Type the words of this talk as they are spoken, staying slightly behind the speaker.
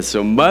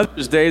So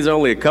Mother's Day is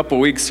only a couple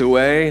weeks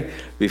away.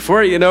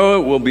 Before you know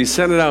it, we'll be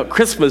sending out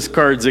Christmas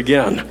cards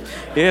again.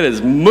 It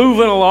is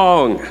moving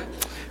along.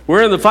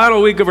 We're in the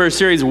final week of our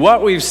series,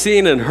 What We've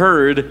Seen and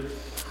Heard.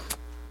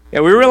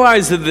 And we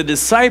realized that the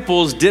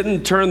disciples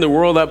didn't turn the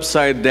world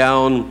upside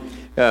down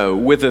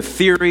with a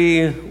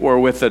theory or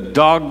with a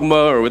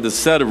dogma or with a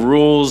set of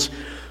rules.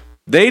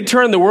 They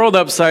turned the world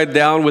upside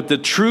down with the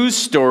true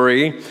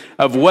story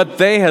of what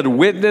they had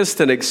witnessed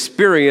and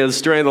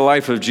experienced during the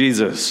life of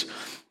Jesus.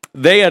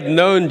 They had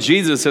known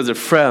Jesus as a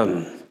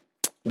friend.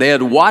 They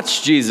had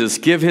watched Jesus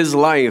give his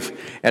life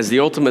as the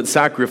ultimate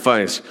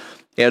sacrifice.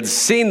 They had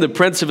seen the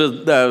prints of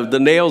the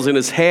nails in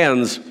his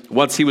hands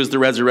once he was the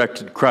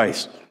resurrected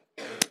Christ.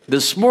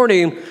 This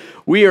morning,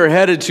 we are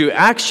headed to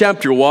Acts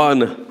chapter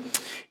 1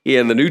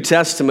 in the New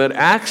Testament.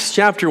 Acts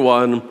chapter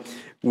 1,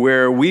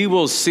 where we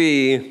will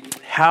see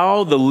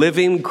how the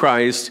living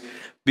Christ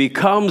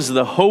becomes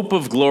the hope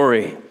of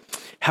glory,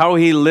 how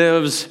he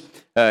lives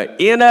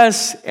in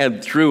us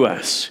and through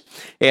us.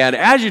 And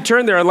as you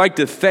turn there, I'd like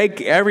to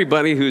thank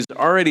everybody who's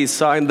already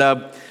signed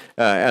up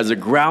as a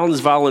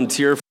grounds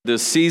volunteer for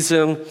this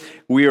season.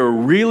 We are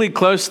really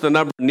close to the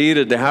number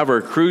needed to have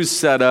our crews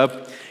set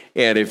up.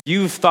 And if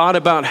you've thought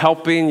about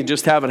helping, you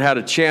just haven't had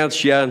a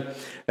chance yet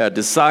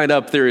to sign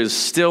up, there is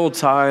still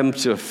time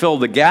to fill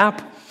the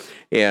gap.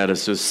 And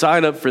so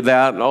sign up for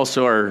that. And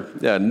also our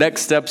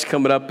next steps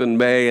coming up in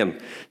May and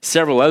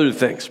several other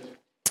things.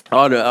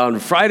 On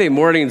Friday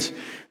mornings,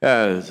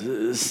 a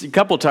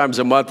couple times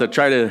a month, I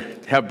try to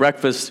have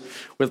breakfast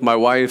with my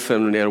wife,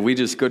 and we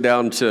just go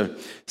down to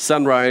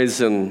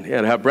Sunrise and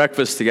have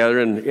breakfast together.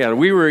 And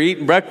we were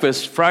eating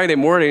breakfast Friday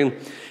morning,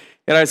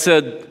 and I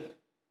said,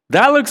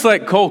 "That looks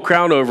like Cole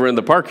Crownover in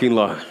the parking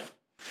lot."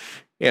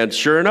 And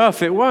sure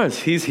enough, it was.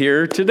 He's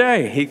here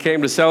today. He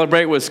came to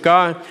celebrate with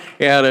Scott,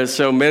 and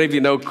so many of you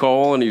know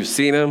Cole, and you've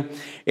seen him.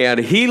 And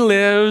he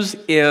lives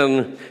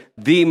in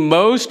the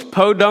most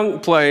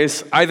podunk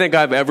place I think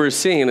I've ever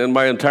seen in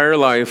my entire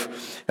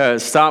life.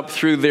 Stopped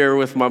through there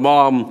with my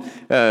mom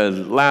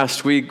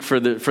last week for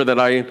the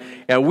night,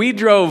 and we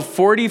drove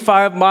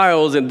 45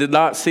 miles and did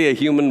not see a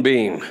human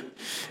being.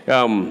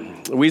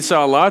 We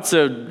saw lots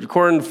of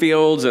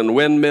cornfields and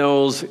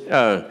windmills,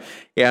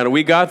 and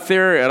we got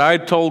there, and I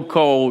told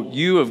Cole,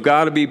 "You have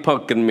got to be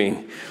punking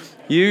me.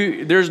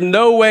 There's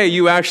no way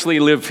you actually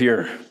live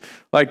here.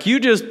 Like, you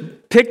just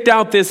picked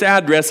out this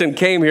address and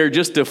came here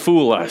just to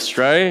fool us,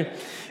 right?"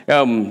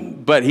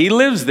 But he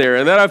lives there.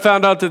 And then I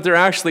found out that there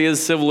actually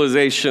is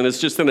civilization. It's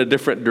just in a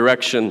different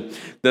direction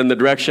than the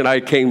direction I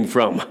came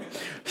from.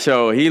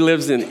 So he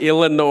lives in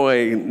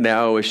Illinois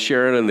now with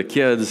Sharon and the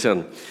kids,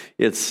 and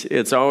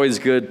it's always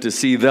good to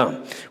see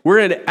them. We're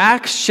in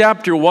Acts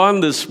chapter 1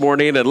 this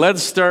morning, and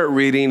let's start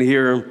reading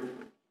here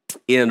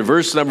in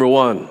verse number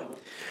 1.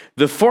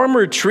 "The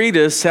former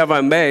treatise have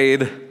I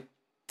made,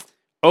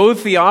 O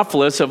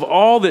Theophilus, of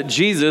all that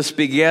Jesus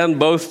began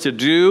both to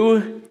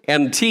do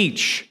and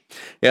teach."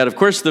 And of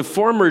course, the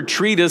former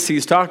treatise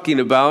he's talking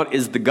about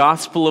is the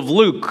Gospel of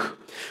Luke.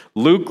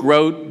 Luke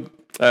wrote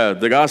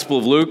the Gospel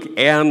of Luke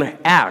and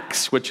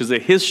Acts, which is a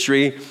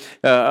history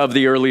of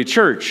the early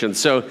church. And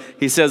so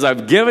he says,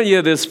 "I've given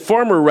you this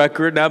former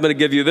record, now I'm going to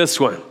give you this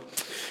one."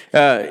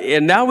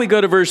 And now we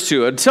go to verse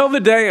 2. "Until the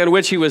day in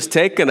which he was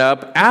taken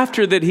up,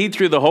 after that he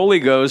through the Holy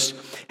Ghost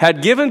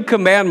had given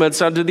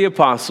commandments unto the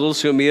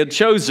apostles whom he had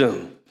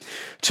chosen,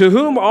 to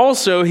whom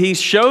also he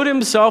showed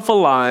himself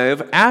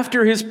alive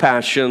after his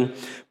passion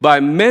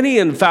by many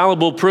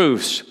infallible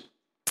proofs,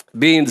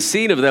 being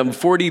seen of them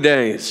 40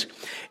 days,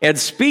 and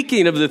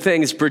speaking of the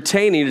things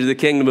pertaining to the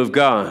kingdom of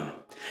God.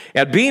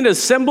 And being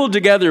assembled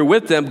together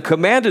with them,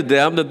 commanded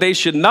them that they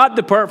should not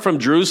depart from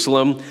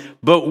Jerusalem,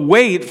 but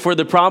wait for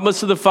the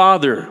promise of the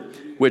Father,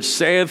 which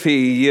saith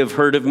he, Ye have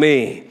heard of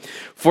me.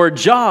 For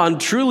John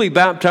truly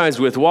baptized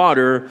with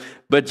water,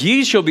 but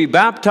ye shall be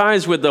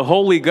baptized with the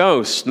Holy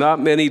Ghost not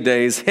many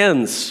days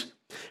hence.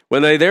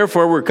 When they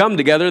therefore were come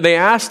together, they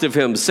asked of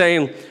him,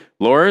 saying,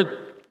 Lord,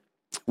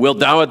 wilt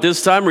thou at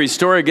this time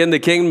restore again the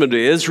kingdom to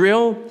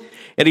Israel?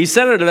 And he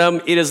said unto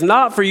them, It is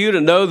not for you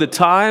to know the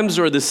times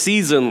or the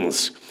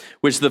seasons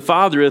which the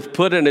Father hath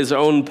put in his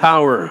own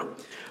power,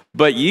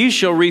 but ye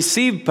shall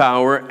receive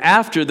power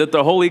after that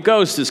the Holy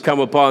Ghost is come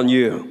upon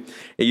you.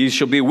 And ye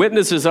shall be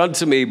witnesses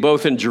unto me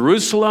both in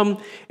Jerusalem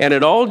and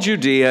in all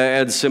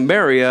Judea and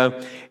Samaria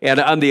and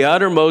on the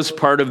uttermost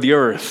part of the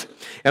earth.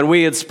 And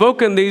we had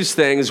spoken these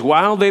things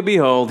while they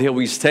beheld, he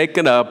was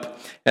taken up,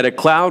 and a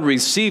cloud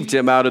received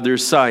him out of their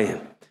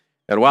sight.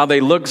 And while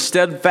they looked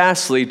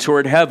steadfastly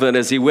toward heaven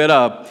as he went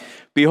up,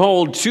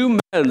 behold, two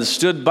men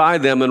stood by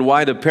them in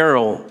white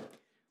apparel,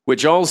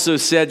 which also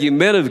said, Ye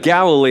men of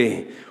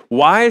Galilee,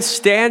 why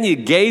stand ye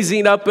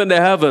gazing up into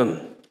heaven?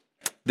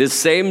 This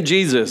same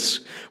Jesus,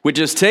 which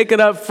is taken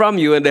up from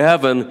you into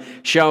heaven,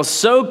 shall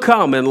so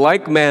come in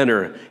like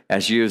manner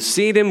as you have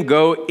seen him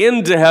go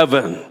into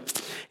heaven.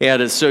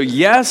 And so,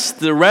 yes,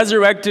 the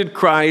resurrected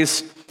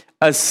Christ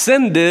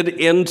ascended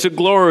into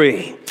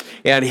glory.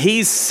 And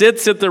he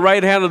sits at the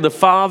right hand of the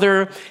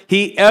Father.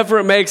 He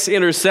ever makes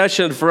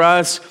intercession for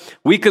us.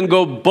 We can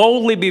go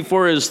boldly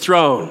before his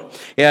throne.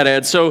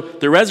 And so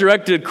the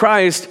resurrected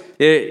Christ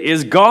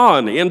is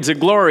gone into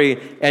glory,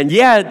 and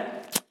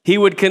yet he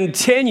would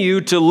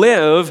continue to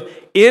live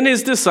in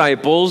his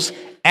disciples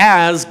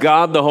as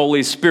God the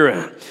Holy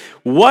Spirit.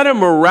 What a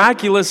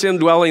miraculous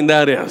indwelling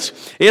that is.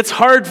 It's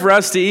hard for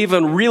us to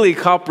even really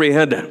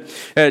comprehend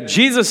it.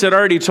 Jesus had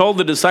already told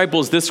the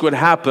disciples this would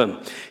happen.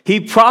 He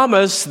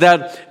promised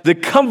that the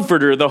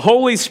Comforter, the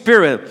Holy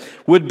Spirit,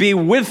 would be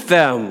with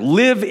them,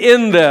 live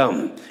in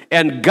them,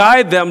 and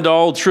guide them to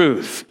all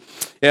truth.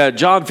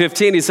 John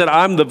 15, he said,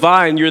 I'm the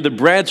vine, you're the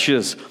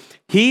branches.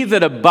 He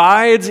that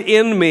abides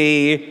in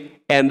me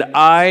and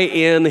I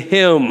in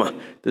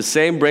him, the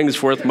same brings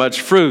forth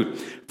much fruit.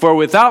 For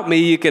without me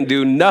you can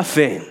do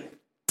nothing.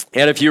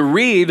 And if you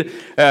read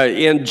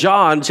in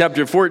John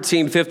chapter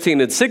 14,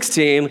 15, and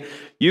 16,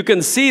 you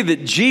can see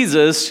that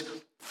Jesus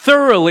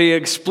thoroughly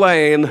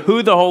explained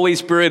who the Holy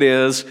Spirit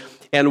is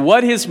and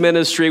what his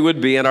ministry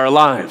would be in our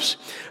lives.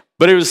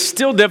 But it was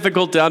still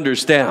difficult to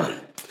understand.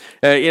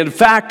 In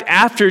fact,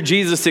 after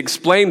Jesus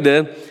explained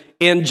it,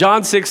 in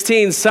John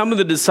 16, some of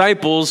the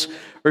disciples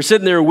are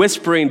sitting there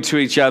whispering to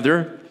each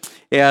other,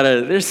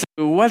 and they're saying,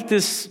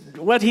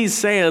 what he's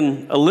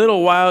saying, a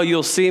little while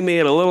you'll see me,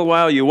 and a little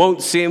while you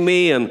won't see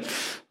me, and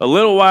a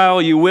little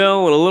while you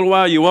will, and a little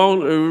while you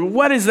won't.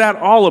 What is that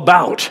all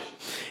about?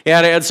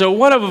 And so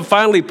one of them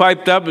finally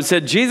piped up and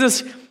said,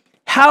 Jesus,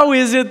 how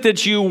is it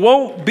that you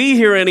won't be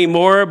here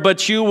anymore,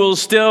 but you will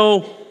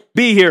still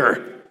be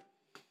here?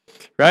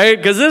 Right?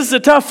 Because this is a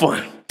tough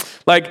one.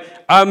 Like,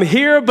 I'm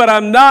here, but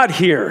I'm not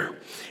here.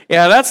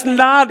 Yeah, that's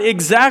not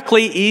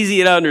exactly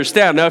easy to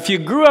understand. Now, if you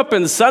grew up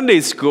in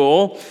Sunday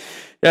school,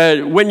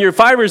 when you're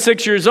 5 or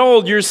 6 years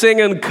old, you're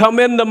singing, come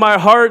into my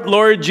heart,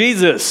 Lord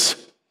Jesus,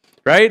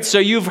 right? So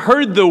you've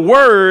heard the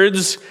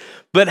words,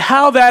 but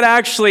how that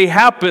actually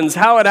happens,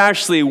 how it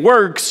actually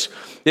works,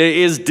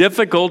 is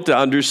difficult to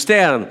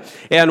understand.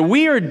 And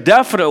we are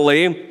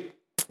definitely,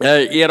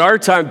 in our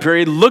time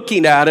period,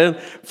 looking at it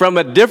from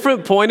a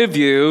different point of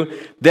view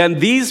than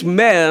these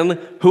men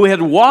who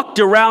had walked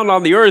around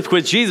on the earth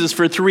with Jesus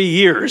for 3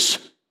 years.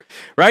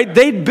 Right?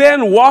 They'd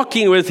been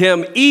walking with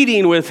him,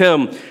 eating with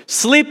him,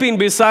 sleeping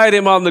beside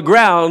him on the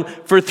ground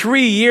for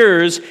 3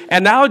 years.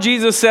 And now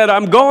Jesus said,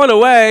 I'm going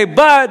away,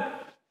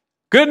 but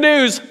good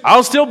news,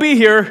 I'll still be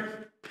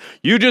here.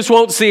 You just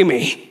won't see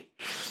me.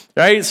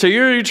 Right? So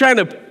you're trying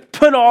to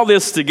put all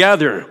this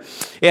together.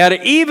 And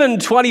even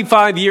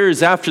 25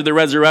 years after the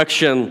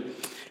resurrection,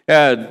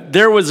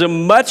 there was a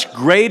much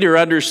greater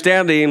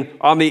understanding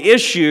on the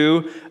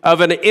issue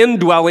of an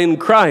indwelling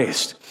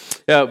Christ.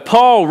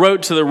 Paul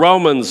wrote to the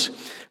Romans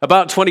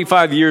about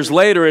 25 years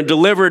later and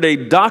delivered a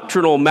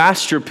doctrinal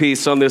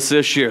masterpiece on this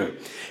issue.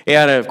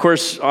 And of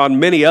course, on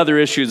many other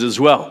issues as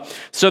well.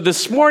 So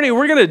this morning,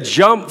 we're going to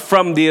jump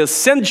from the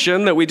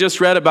ascension that we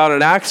just read about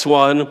in Acts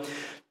 1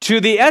 to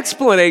the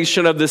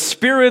explanation of the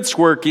Spirit's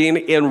working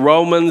in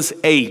Romans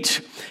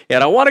 8.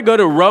 And I want to go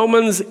to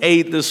Romans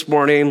 8 this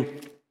morning,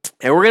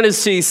 and we're going to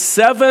see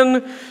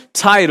 7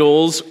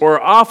 titles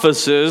or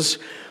offices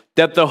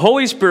that the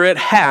Holy Spirit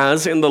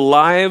has in the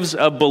lives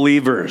of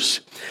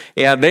believers.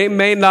 And they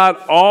may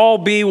not all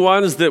be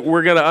ones that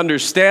we're going to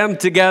understand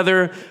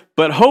together,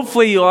 but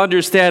hopefully you'll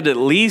understand at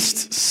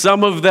least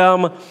some of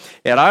them.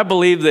 And I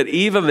believe that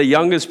even the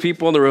youngest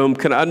people in the room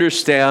can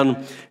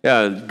understand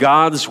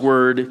God's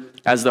word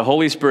as the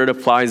Holy Spirit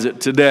applies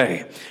it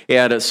today.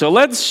 And so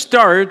let's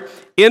start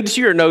into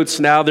your notes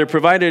now. They're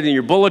provided in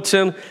your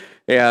bulletin,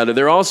 and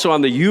they're also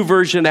on the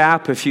YouVersion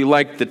app if you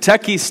like the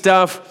techie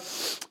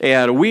stuff.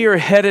 And we are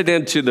headed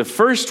into the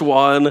first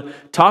one,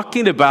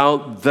 talking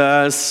about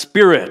the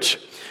Spirit.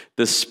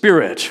 The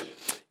Spirit.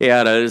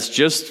 And it's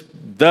just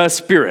the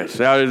Spirit.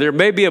 Now, there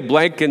may be a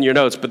blank in your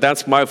notes, but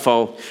that's my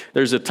fault.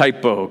 There's a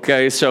typo,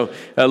 okay? So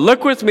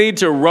look with me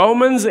to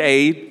Romans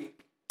 8,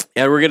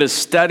 and we're going to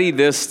study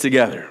this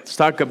together. Let's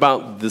talk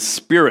about the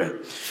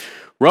Spirit.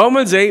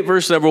 Romans 8,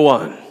 verse number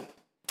 1.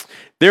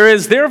 There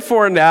is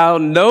therefore now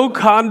no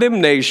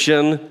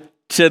condemnation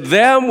to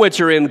them which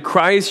are in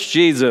Christ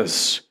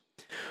Jesus,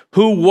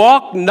 who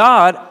walk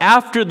not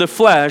after the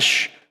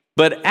flesh,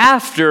 but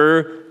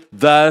after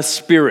the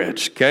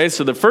Spirit. Okay,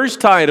 so the first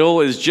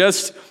title is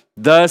just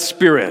the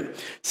Spirit.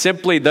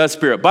 Simply the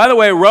Spirit. By the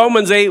way,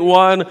 Romans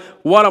 8:1,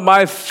 one of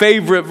my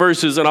favorite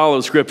verses in all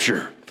of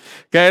Scripture.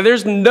 Okay,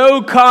 there's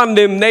no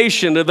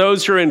condemnation to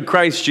those who are in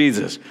Christ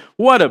Jesus.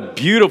 What a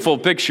beautiful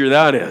picture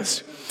that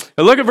is.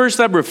 Now look at verse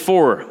number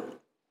 4.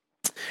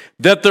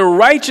 That the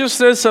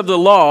righteousness of the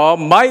law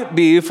might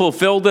be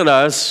fulfilled in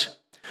us,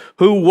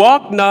 who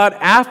walk not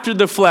after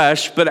the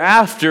flesh, but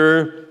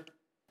after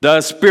the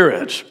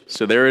Spirit.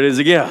 So there it is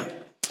again.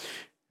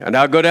 And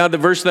now go down to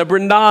verse number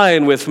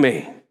 9 with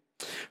me.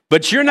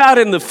 But you're not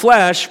in the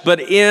flesh, but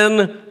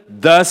in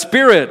the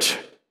Spirit,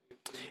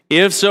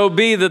 if so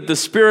be that the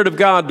Spirit of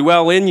God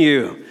dwell in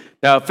you.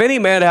 Now, if any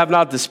man have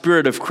not the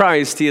Spirit of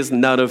Christ, he is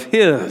none of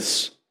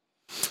his.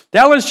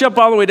 Now let's jump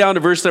all the way down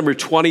to verse number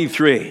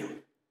 23.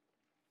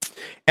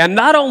 And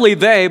not only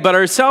they, but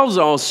ourselves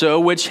also,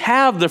 which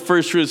have the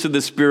first fruits of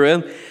the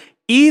Spirit,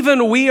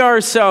 even we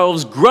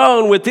ourselves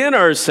groan within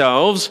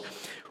ourselves,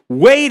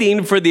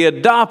 waiting for the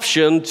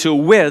adoption, to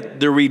wit,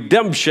 the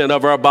redemption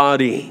of our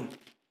body.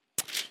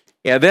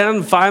 And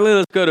then finally,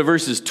 let's go to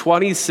verses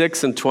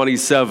 26 and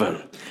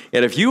 27.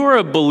 And if you are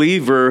a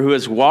believer who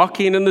is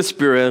walking in the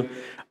Spirit,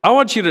 I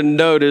want you to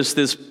notice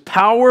this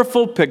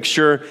powerful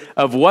picture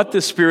of what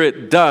the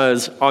Spirit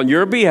does on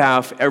your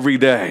behalf every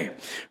day.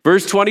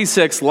 Verse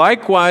 26,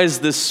 likewise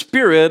the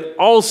Spirit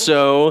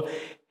also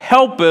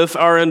helpeth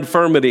our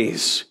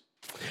infirmities.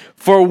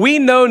 For we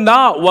know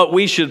not what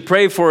we should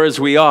pray for as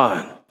we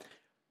ought,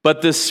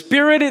 but the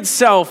Spirit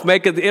itself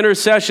maketh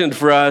intercession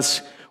for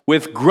us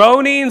with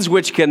groanings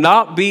which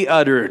cannot be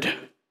uttered.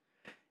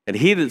 And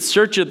he that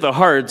searcheth the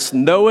hearts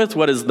knoweth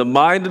what is the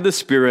mind of the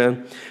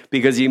Spirit,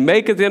 because he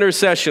maketh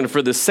intercession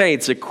for the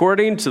saints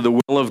according to the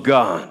will of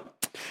God.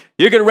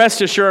 You can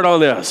rest assured on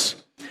this.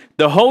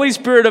 The Holy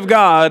Spirit of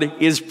God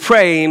is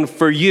praying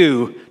for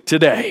you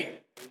today.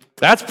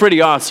 That's pretty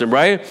awesome,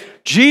 right?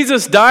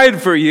 Jesus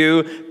died for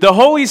you. The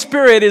Holy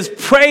Spirit is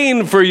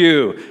praying for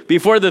you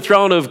before the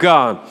throne of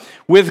God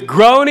with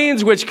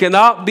groanings which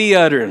cannot be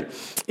uttered.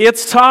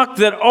 It's talk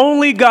that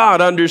only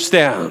God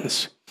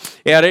understands.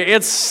 And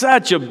it's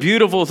such a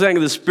beautiful thing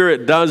the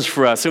Spirit does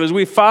for us. And as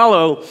we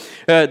follow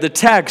the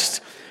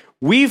text,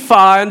 we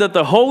find that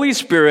the Holy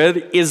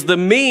Spirit is the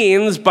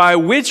means by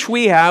which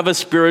we have a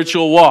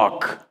spiritual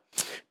walk.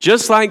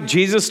 Just like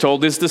Jesus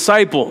told his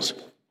disciples,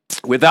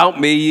 without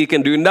me, ye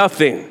can do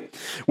nothing.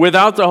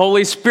 Without the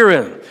Holy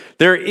Spirit,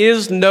 there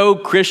is no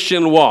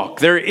Christian walk.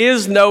 There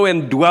is no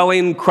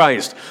indwelling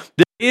Christ.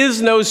 There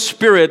is no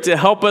Spirit to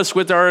help us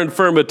with our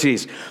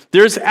infirmities.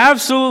 There's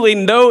absolutely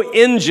no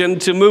engine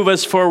to move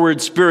us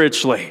forward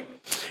spiritually.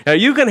 Now,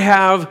 you can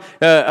have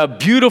a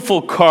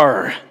beautiful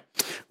car.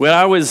 When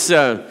I was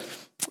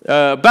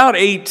about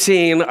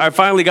 18, I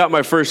finally got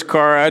my first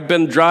car. I'd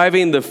been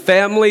driving the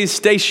family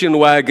station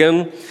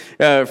wagon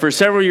for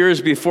several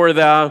years before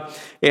that.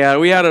 And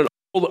we had an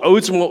old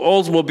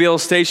Oldsmobile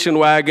station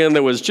wagon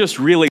that was just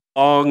really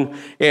long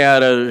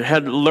and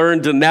had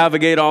learned to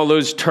navigate all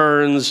those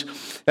turns.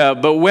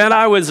 But when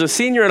I was a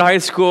senior in high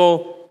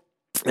school,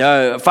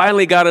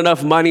 finally got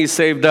enough money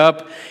saved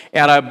up,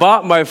 and I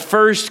bought my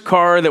first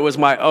car that was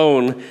my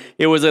own.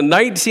 It was a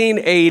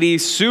 1980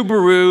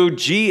 Subaru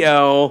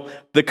GL,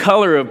 the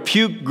color of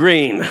puke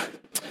green.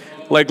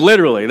 Like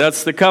literally,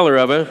 that's the color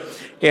of it.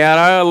 And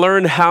I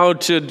learned how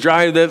to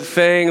drive that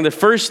thing. The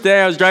first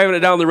day I was driving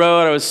it down the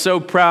road, I was so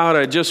proud.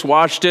 I just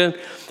washed it,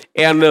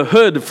 and the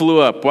hood flew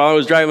up while I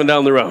was driving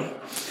down the road.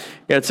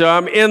 And so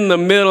I'm in the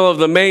middle of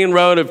the main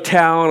road of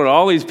town, and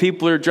all these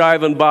people are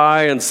driving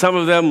by, and some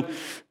of them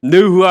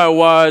knew who I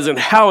was, and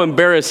how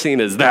embarrassing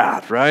is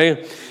that,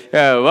 right?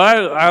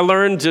 I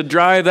learned to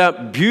drive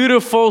that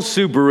beautiful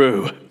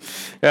Subaru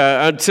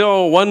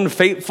until one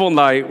fateful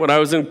night when I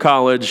was in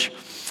college.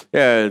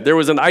 There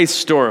was an ice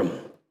storm,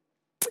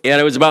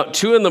 and it was about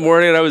 2 a.m,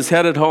 and I was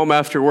headed home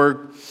after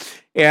work,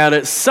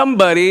 and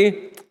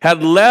somebody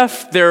had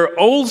left their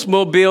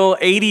Oldsmobile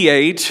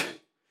 88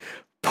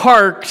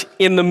 parked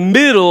in the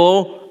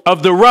middle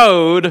of the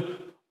road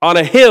on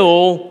a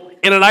hill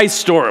in an ice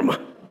storm.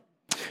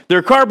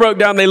 Their car broke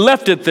down, they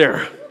left it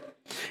there.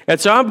 And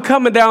so I'm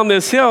coming down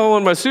this hill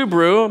in my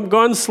Subaru, I'm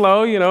going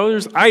slow,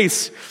 there's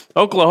ice.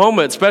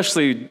 Oklahoma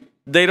especially,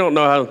 they don't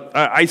know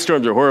how, ice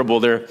storms are horrible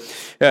there,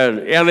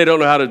 and they don't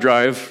know how to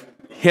drive,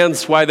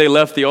 hence why they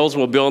left the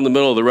Oldsmobile in the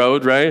middle of the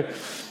road, right?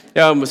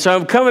 So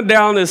I'm coming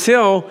down this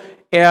hill,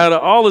 and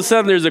all of a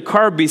sudden there's a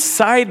car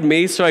beside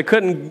me, so I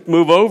couldn't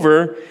move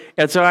over,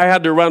 and so I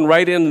had to run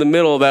right in the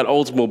middle of that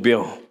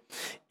Oldsmobile.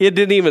 It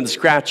didn't even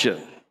scratch it,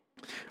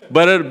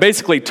 but it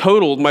basically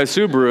totaled my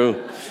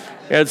Subaru.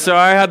 And so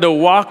I had to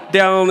walk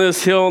down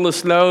this hill in the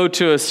snow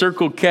to a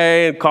Circle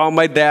K and call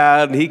my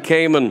dad. And he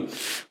came, and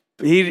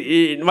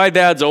my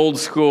dad's old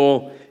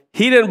school.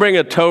 He didn't bring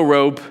a tow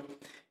rope.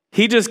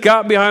 He just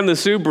got behind the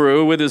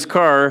Subaru with his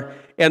car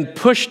and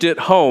pushed it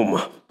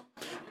home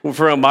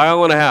for 1.5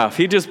 miles.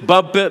 He'd just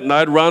bump it, and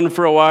I'd run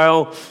for a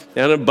while,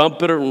 and I'd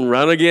bump it and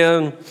run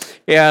again.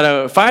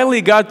 And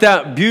finally got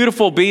that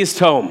beautiful beast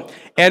home.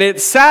 And it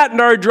sat in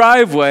our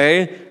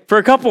driveway for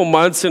a couple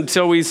months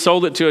until we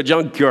sold it to a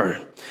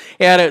junkyard.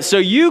 And so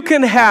you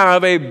can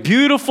have a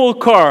beautiful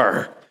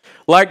car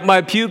like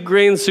my puke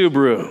green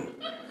Subaru.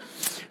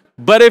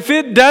 But if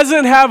it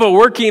doesn't have a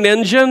working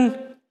engine,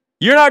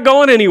 you're not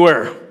going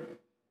anywhere,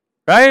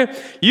 right?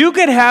 You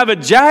could have a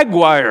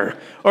Jaguar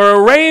or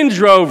a Range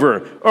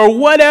Rover or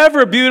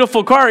whatever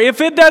beautiful car.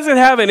 If it doesn't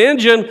have an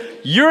engine,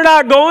 you're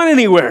not going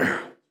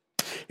anywhere.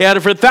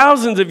 And for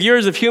thousands of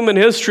years of human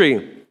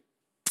history,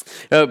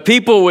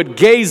 people would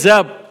gaze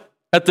up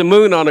at the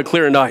moon on a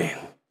clear night.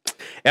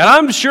 And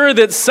I'm sure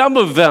that some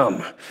of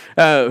them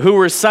who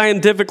were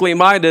scientifically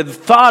minded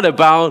thought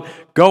about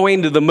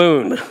going to the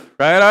moon,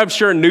 right? I'm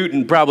sure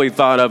Newton probably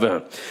thought of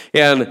it,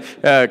 and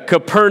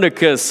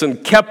Copernicus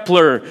and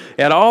Kepler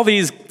and all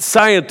these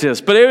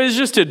scientists. But it was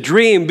just a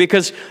dream,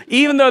 because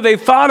even though they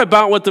thought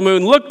about what the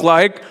moon looked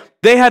like,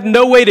 they had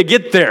no way to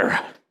get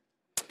there.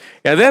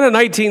 And then in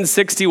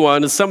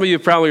 1961, some of you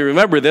probably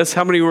remember this.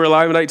 How many were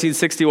alive in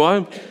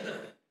 1961?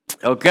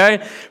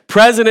 Okay.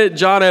 President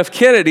John F.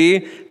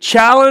 Kennedy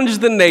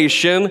challenged the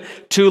nation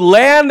to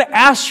land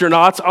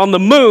astronauts on the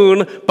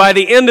moon by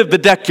the end of the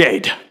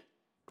decade.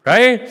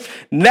 Right?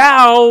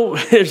 Now,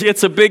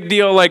 it's a big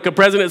deal. Like a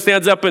president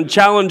stands up and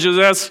challenges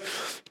us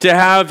to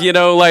have,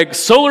 like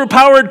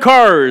solar-powered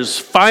cars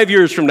 5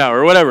 years from now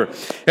or whatever.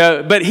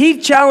 But he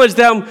challenged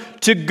them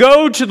to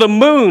go to the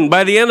moon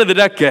by the end of the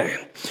decade.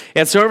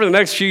 And so over the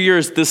next few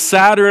years, the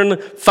Saturn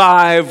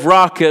V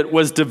rocket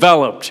was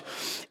developed.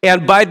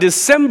 And by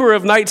December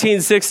of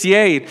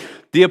 1968,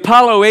 the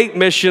Apollo 8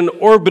 mission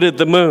orbited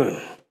the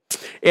moon.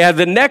 And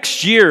the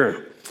next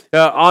year,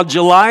 on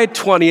July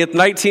 20th,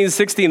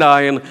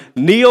 1969,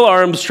 Neil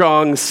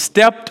Armstrong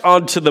stepped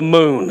onto the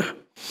moon.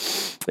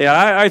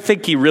 Yeah, I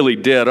think he really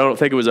did. I don't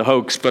think it was a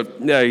hoax,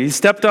 but yeah, he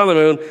stepped on the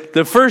moon,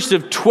 the first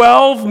of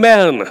 12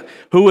 men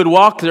who would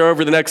walk there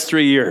over the next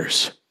 3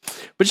 years.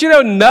 But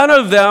none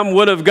of them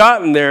would have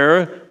gotten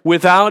there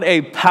without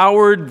a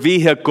powered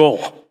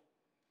vehicle.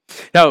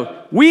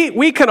 Now,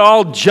 we can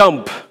all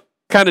jump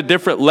kind of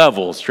different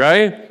levels,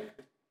 right?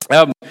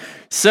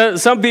 So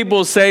some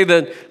people say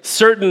that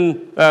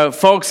certain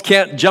folks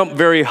can't jump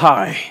very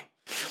high.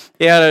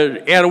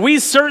 And we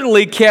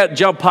certainly can't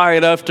jump high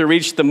enough to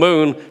reach the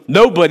moon.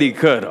 Nobody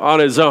could on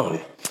his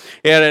own.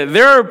 And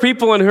there are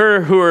people in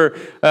here who are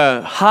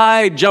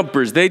high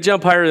jumpers. They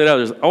jump higher than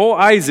others. Oh,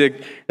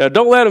 Isaac,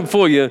 don't let him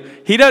fool you.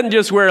 He doesn't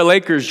just wear a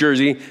Lakers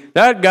jersey.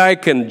 That guy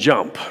can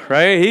jump,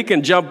 right? He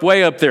can jump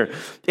way up there.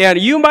 And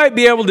you might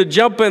be able to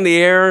jump in the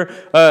air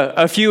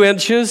a few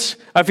inches.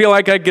 I feel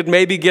like I could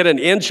maybe get an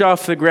inch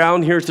off the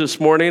ground here this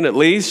morning at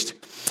least,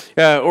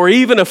 or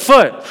even a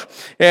foot.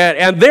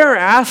 And there are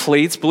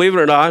athletes, believe it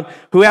or not,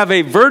 who have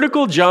a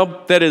vertical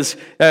jump that is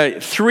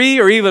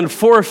 3 or even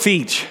 4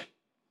 feet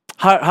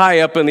high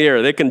up in the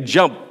air. They can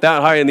jump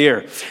that high in the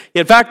air.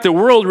 In fact, the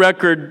world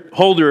record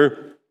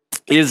holder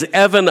is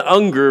Evan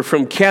Unger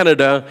from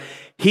Canada.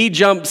 He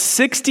jumped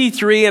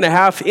 63 and a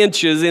half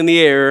inches in the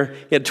air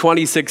in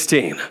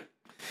 2016.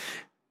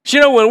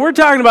 When we're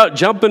talking about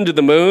jumping to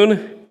the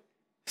moon,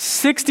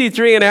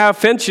 63 and a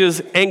half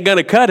inches ain't going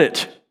to cut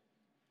it.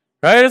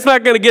 Right? It's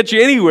not going to get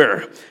you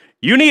anywhere.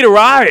 You need a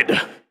ride.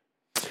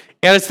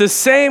 And it's the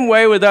same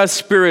way with us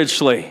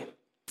spiritually.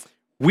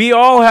 We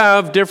all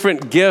have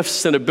different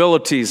gifts and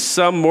abilities,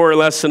 some more or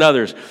less than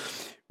others.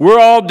 We're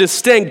all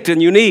distinct and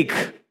unique,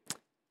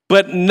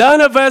 but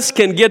none of us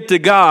can get to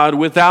God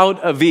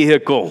without a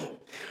vehicle.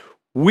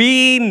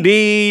 We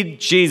need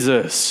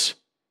Jesus,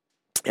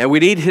 and we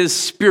need His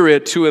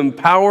Spirit to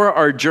empower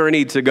our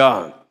journey to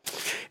God.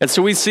 And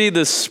so we see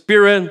the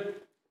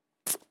Spirit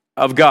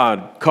of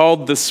God,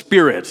 called the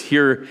Spirit,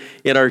 here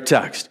in our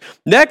text.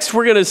 Next,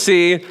 we're going to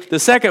see the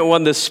second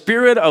one, the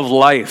Spirit of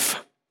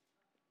life.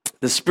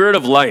 The Spirit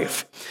of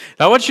life.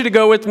 Now, I want you to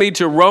go with me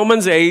to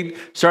Romans 8,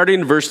 starting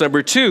in verse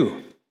number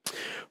 2.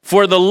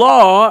 For the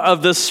law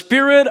of the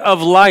Spirit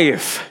of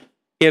life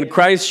in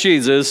Christ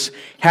Jesus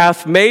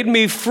hath made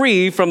me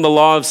free from the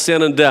law of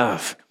sin and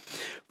death.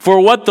 For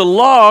what the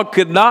law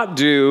could not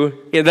do,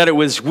 in that it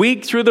was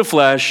weak through the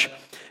flesh,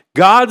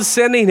 God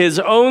sending His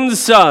own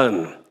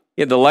Son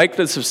in the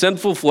likeness of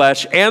sinful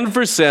flesh, and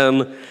for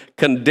sin,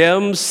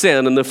 condemned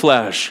sin in the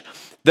flesh,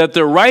 that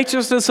the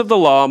righteousness of the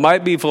law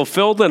might be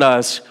fulfilled in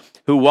us,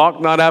 who walk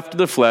not after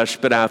the flesh,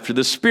 but after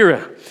the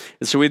Spirit.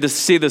 And so we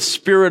see the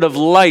Spirit of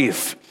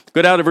life.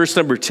 Go down to verse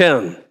number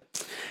 10.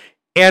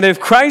 And if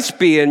Christ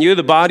be in you,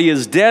 the body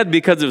is dead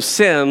because of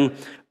sin,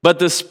 but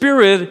the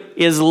Spirit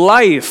is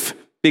life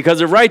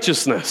because of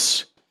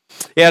righteousness.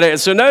 And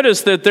so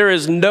notice that there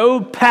is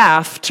no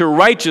path to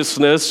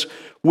righteousness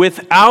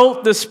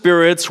without the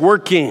Spirit's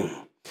working.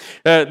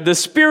 The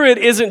Spirit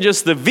isn't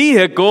just the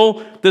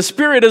vehicle, the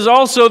Spirit is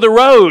also the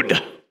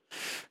road.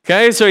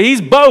 Okay, so He's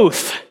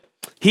both.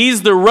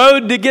 He's the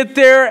road to get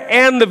there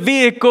and the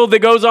vehicle that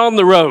goes on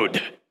the road.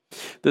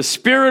 The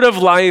Spirit of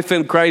life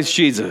in Christ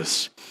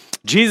Jesus.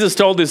 Jesus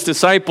told His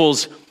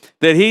disciples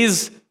that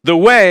He's the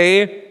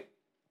way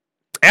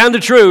and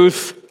the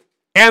truth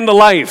and the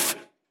life,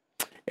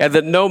 and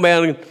that no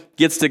man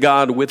gets to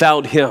God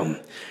without Him.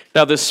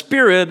 Now, the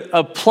Spirit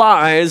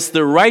applies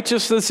the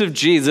righteousness of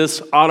Jesus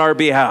on our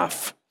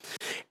behalf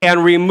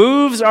and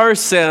removes our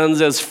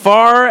sins as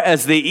far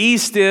as the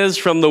east is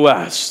from the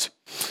west.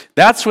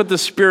 That's what the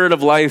Spirit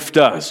of life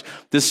does.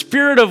 The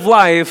Spirit of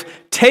life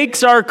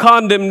takes our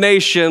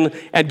condemnation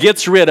and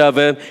gets rid of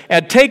it,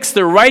 and takes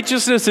the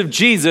righteousness of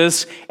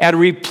Jesus and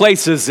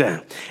replaces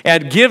it,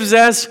 and gives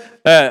us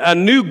a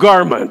new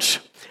garment,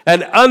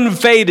 an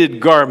unfaded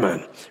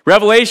garment.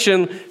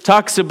 Revelation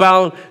talks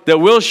about that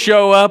we will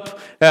show up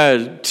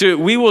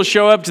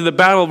to the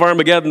battle of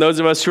Armageddon, those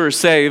of us who are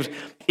saved,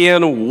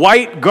 in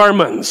white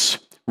garments,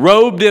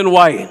 robed in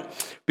white,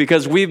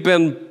 because we've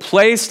been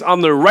placed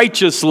on the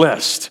righteous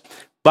list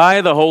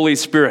by the Holy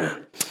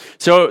Spirit.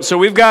 So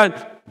we've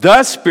got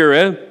the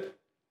Spirit,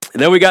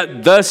 and then we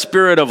got the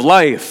Spirit of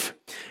life.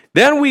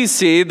 Then we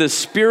see the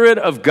Spirit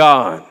of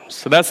God.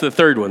 So that's the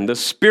third one, the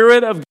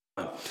Spirit of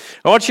God.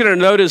 I want you to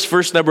notice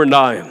verse number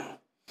 9.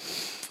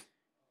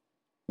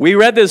 We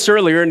read this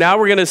earlier. Now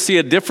we're going to see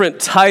a different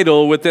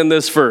title within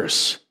this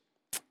verse.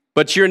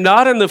 But you're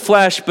not in the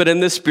flesh, but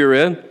in the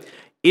Spirit,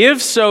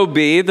 if so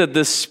be that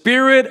the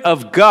Spirit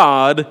of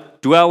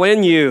God dwell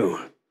in you.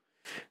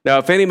 Now,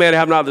 if any man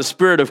have not the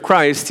Spirit of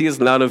Christ, he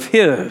is none of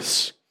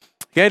his.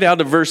 Okay, down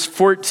to verse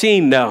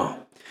 14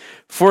 now.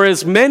 For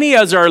as many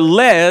as are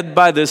led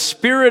by the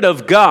Spirit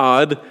of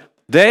God,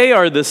 they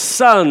are the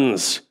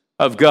sons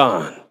of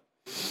God.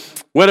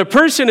 When a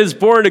person is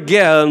born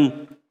again,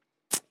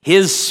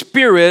 his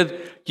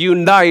spirit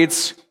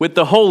unites with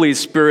the Holy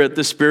Spirit,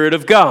 the Spirit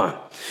of God.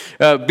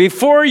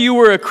 Before you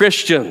were a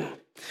Christian,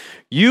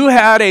 you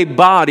had a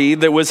body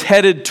that was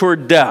headed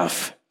toward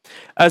death,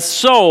 a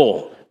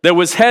soul that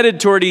was headed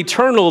toward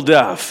eternal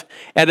death,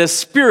 and a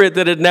spirit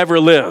that had never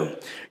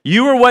lived.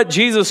 You are what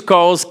Jesus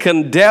calls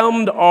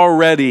condemned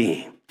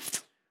already.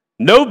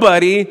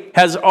 Nobody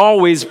has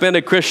always been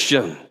a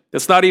Christian.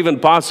 It's not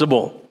even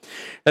possible.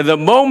 And the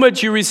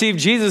moment you received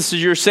Jesus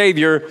as your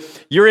Savior,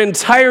 your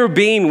entire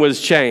being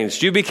was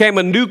changed. You became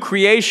a new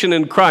creation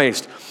in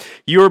Christ.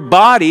 Your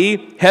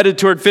body, headed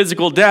toward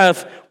physical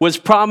death, was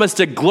promised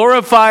a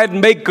glorified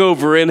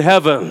makeover in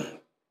heaven.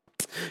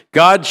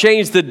 God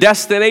changed the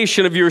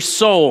destination of your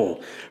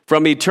soul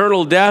from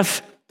eternal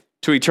death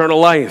to eternal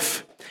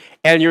life.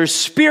 And your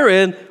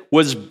spirit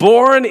was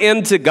born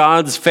into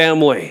God's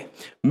family,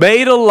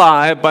 made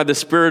alive by the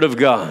Spirit of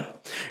God.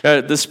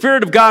 The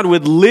Spirit of God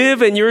would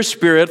live in your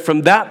spirit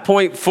from that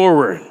point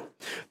forward.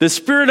 The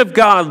Spirit of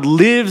God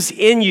lives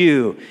in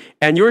you,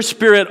 and your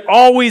spirit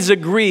always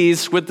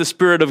agrees with the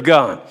Spirit of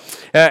God.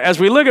 As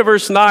we look at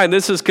verse 9,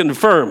 this is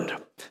confirmed.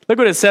 Look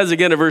what it says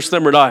again in verse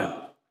number 9.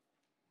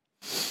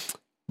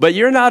 But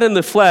you're not in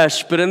the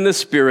flesh, but in the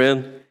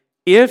Spirit,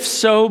 if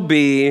so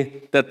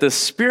be that the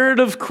Spirit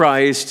of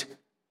Christ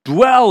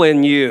dwell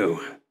in you.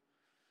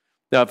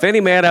 Now, if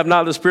any man have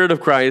not the Spirit of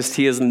Christ,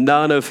 he is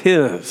none of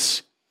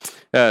his.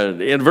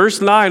 In verse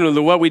 9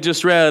 of what we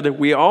just read,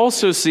 we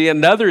also see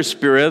another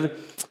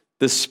Spirit,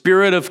 the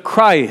Spirit of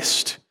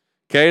Christ.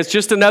 Okay, it's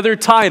just another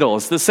title.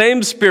 It's the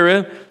same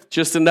Spirit,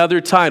 just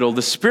another title,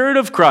 the Spirit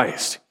of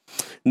Christ.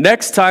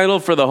 Next title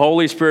for the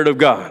Holy Spirit of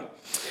God.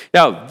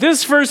 Now,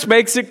 this verse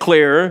makes it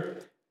clear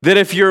that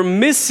if you're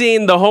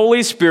missing the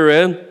Holy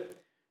Spirit,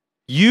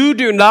 you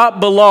do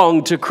not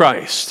belong to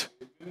Christ.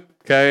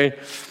 Okay?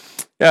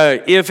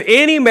 If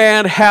any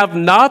man have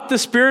not the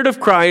Spirit of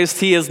Christ,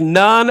 he is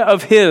none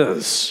of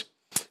his.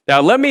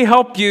 Now, let me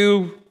help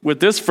you with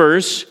this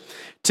verse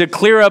to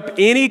clear up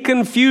any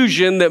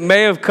confusion that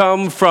may have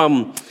come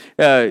from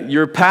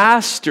your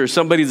past or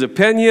somebody's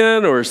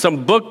opinion or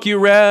some book you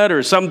read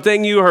or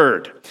something you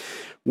heard.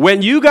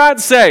 When you got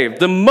saved,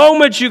 the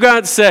moment you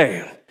got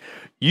saved,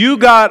 you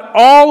got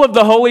all of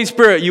the Holy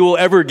Spirit you will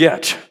ever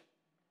get.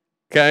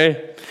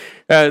 Okay?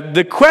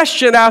 The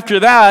question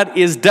after that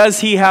is, does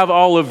he have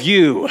all of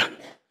you?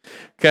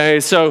 Okay,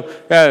 so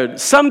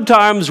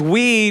sometimes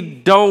we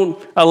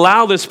don't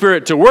allow the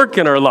Spirit to work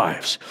in our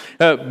lives.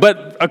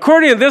 But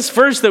according to this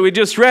verse that we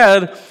just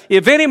read,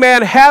 if any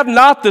man have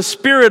not the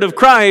Spirit of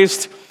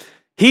Christ,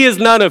 he is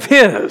none of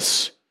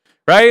his.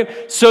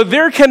 Right? So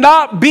there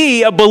cannot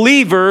be a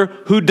believer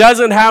who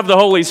doesn't have the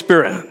Holy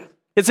Spirit.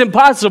 It's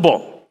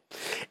impossible.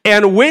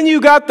 And when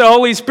you got the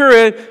Holy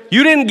Spirit,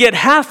 you didn't get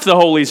half the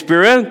Holy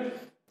Spirit.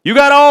 You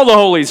got all the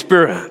Holy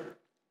Spirit.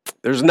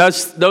 There's no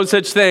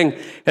such thing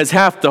as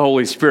half the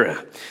Holy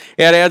Spirit.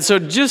 And so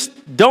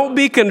just don't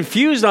be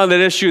confused on that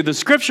issue. The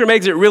Scripture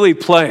makes it really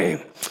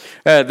plain.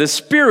 The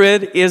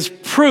Spirit is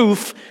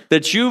proof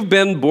that you've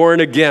been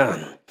born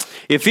again.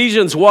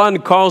 Ephesians 1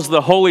 calls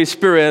the Holy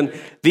Spirit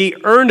the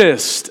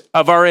earnest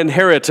of our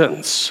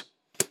inheritance,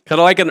 kind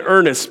of like an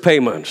earnest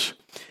payment,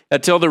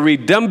 until the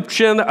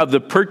redemption of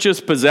the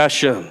purchased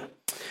possession.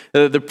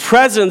 The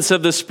presence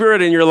of the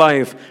Spirit in your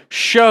life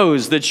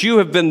shows that you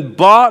have been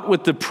bought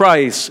with the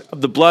price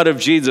of the blood of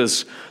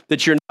Jesus,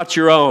 that you're not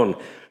your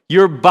own.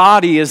 Your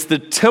body is the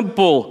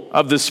temple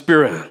of the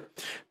Spirit,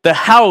 the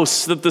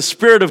house that the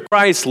Spirit of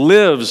Christ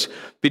lives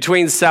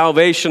between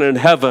salvation and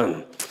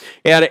heaven.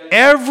 And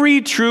every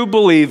true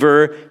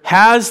believer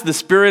has the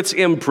Spirit's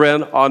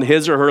imprint on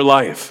his or her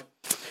life.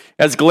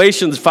 As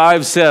Galatians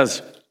 5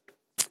 says,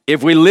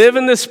 if we live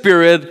in the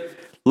Spirit,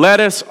 let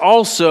us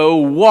also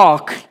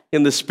walk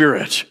in the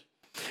Spirit.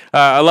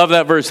 I love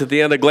that verse at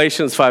the end of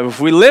Galatians 5. If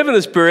we live in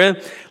the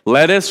Spirit,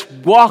 let us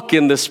walk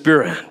in the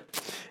Spirit.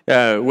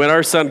 When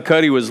our son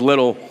Cody was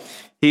little,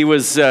 he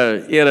was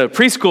in a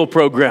preschool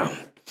program.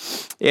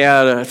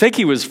 And I think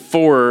he was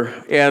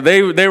 4. And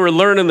they were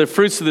learning the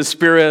fruits of the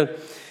Spirit.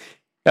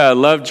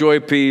 Love, joy,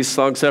 peace,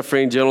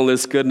 long-suffering,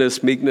 gentleness,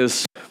 goodness,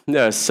 meekness,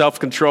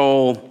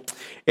 self-control.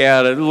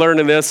 And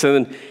learning this,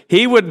 and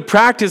he would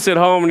practice at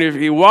home. And if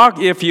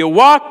you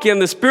walk in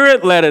the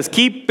Spirit, let us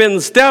keep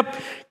in step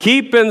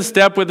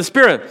with the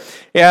Spirit.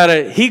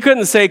 And he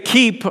couldn't say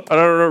keep, I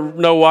don't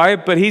know why,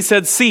 but he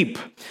said seep.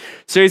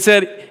 So he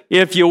said,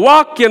 if you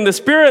walk in the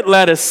Spirit,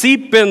 let us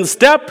seep in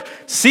step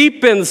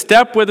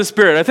with the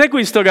Spirit. I think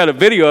we still got a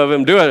video of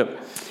him doing it.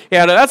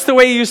 And that's the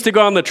way he used to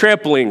go on the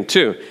trampoline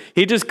too.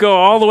 He'd just go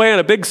all the way in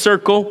a big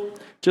circle,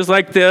 just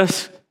like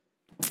this.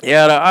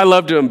 Yeah, I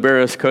love to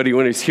embarrass Cody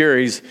when he's here.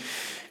 He's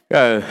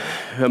a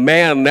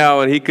man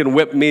now, and he can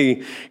whip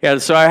me.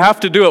 And so I have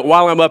to do it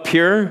while I'm up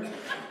here,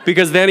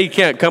 because then he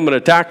can't come and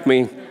attack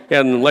me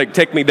and,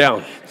 take me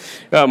down.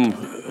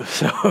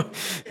 So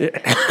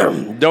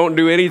don't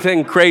do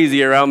anything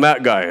crazy around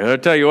that guy. I'll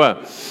tell you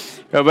what.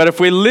 But if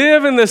we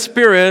live in the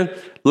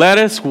Spirit, let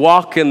us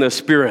walk in the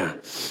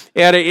Spirit.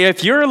 And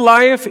if your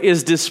life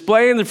is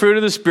displaying the fruit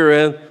of the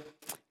Spirit,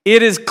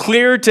 it is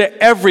clear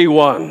to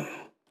everyone,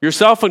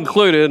 yourself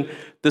included,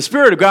 the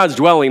Spirit of God's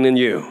dwelling in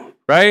you,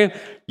 right?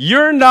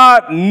 You're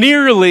not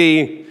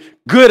nearly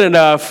good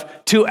enough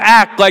to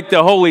act like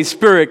the Holy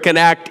Spirit can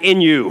act in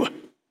you.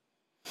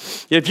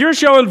 If you're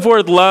showing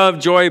forth love,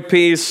 joy,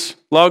 peace,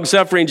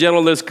 long-suffering,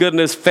 gentleness,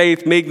 goodness,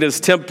 faith, meekness,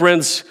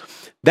 temperance,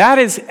 that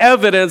is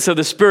evidence of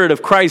the Spirit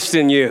of Christ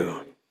in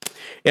you.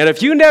 And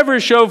if you never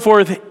show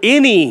forth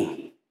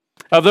any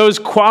of those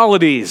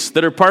qualities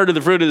that are part of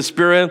the fruit of the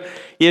Spirit,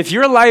 if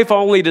your life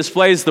only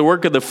displays the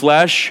work of the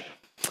flesh,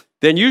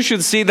 then you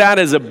should see that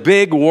as a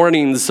big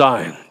warning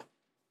sign.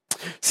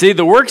 See,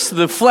 the works of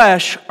the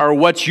flesh are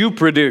what you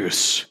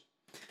produce.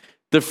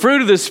 The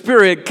fruit of the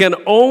Spirit can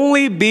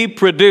only be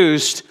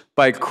produced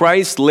by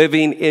Christ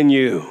living in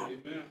you.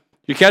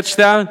 You catch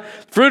that?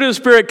 Fruit of the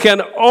Spirit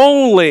can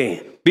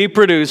only be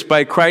produced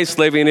by Christ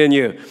living in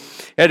you.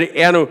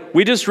 And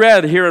we just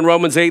read here in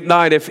Romans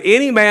 8:9, if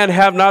any man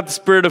have not the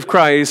Spirit of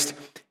Christ,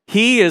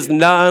 he is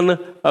none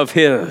of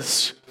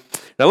his.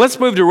 Now let's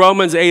move to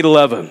Romans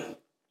 8:11.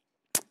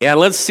 And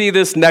let's see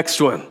this next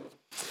one.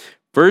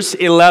 Verse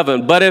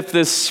 11, but if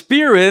the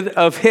Spirit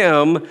of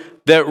him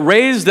that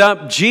raised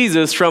up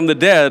Jesus from the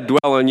dead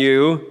dwell in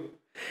you,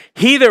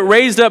 he that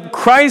raised up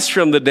Christ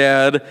from the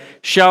dead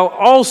shall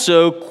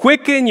also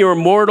quicken your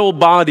mortal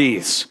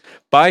bodies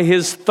by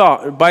his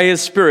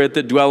Spirit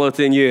that dwelleth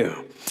in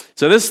you.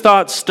 So this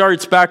thought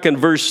starts back in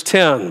verse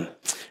 10.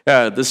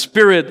 The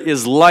Spirit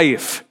is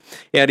life,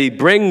 and he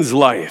brings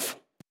life.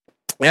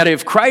 And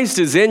if Christ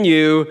is in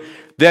you,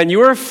 then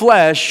your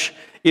flesh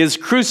is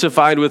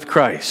crucified with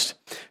Christ.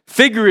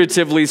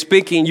 Figuratively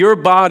speaking, your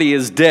body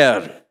is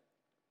dead.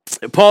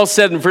 Paul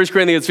said in 1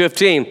 Corinthians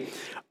 15,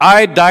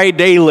 I die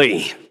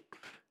daily.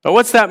 Now,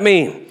 what's that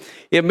mean?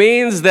 It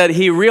means that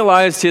he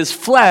realized his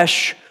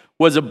flesh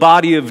was a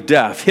body of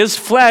death. His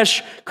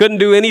flesh couldn't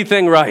do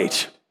anything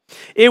right.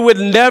 It would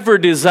never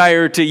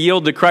desire to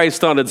yield to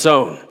Christ on its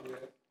own.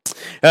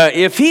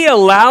 If he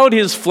allowed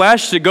his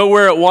flesh to go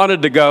where it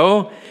wanted to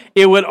go,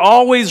 it would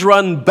always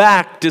run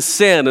back to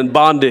sin and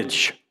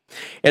bondage.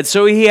 And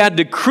so he had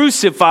to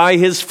crucify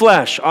his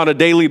flesh on a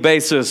daily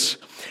basis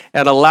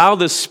and allow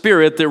the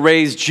Spirit that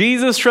raised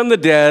Jesus from the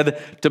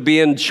dead to be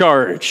in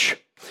charge.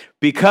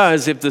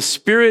 Because if the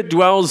Spirit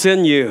dwells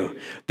in you,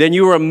 then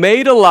you are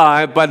made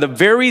alive by the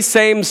very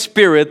same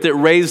Spirit that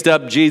raised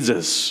up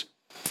Jesus.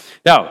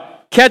 Now,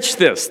 catch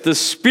this. The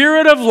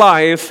Spirit of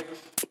life,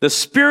 the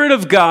Spirit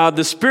of God,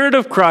 the Spirit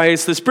of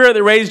Christ, the Spirit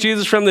that raised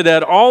Jesus from the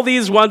dead, all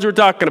these ones we're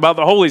talking about,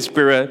 the Holy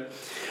Spirit,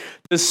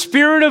 the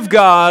Spirit of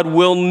God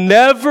will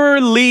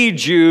never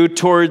lead you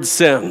towards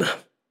sin.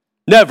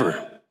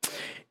 Never.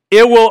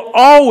 It will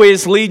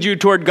always lead you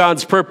toward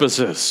God's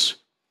purposes.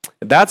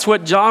 That's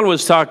what John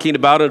was talking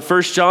about in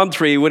 1 John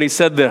 3 when he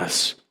said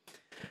this.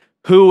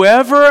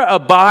 Whoever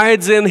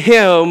abides in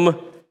him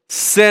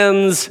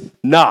sins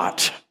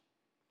not.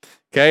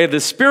 Okay, the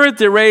Spirit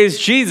that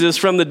raised Jesus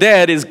from the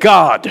dead is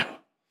God.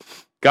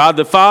 God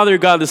the Father,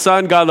 God the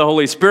Son, God the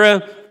Holy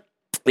Spirit.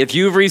 If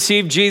you've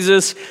received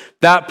Jesus,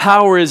 that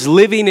power is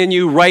living in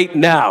you right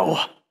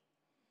now.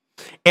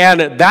 And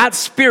that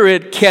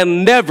Spirit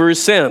can never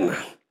sin.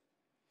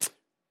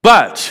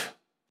 But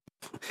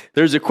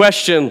there's a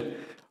question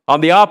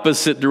on the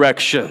opposite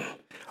direction.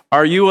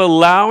 Are you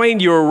allowing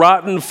your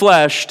rotten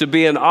flesh to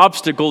be an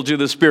obstacle to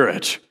the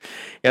Spirit?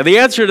 And the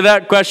answer to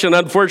that question,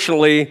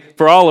 unfortunately,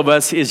 for all of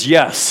us is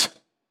yes.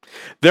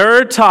 There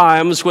are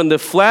times when the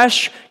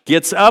flesh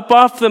gets up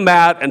off the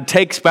mat and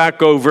takes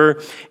back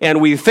over, and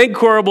we think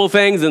horrible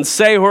things and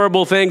say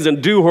horrible things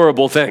and do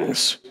horrible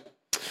things.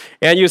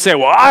 And you say,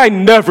 well, I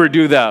never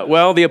do that.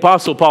 Well, the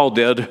Apostle Paul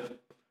did,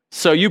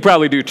 so you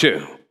probably do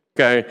too.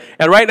 Okay?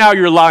 And right now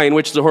you're lying,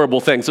 which is a horrible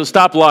thing, so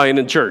stop lying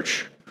in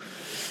church.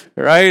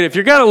 All right? If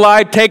you're going to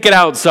lie, take it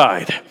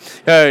outside.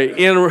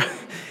 In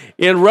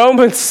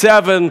Romans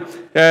 7,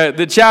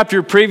 the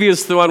chapter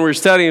previous to the one we're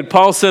studying,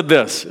 Paul said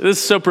this. This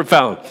is so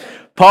profound.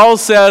 Paul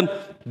said,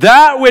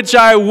 that which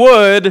I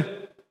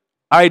would,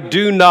 I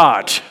do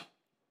not.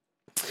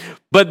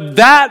 But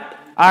that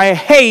I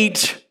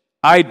hate,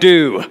 I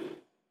do.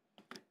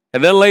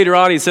 And then later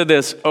on he said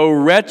this, O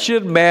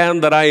wretched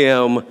man that I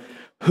am,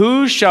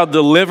 who shall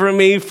deliver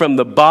me from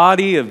the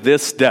body of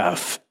this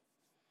death?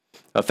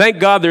 Now thank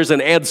God there's an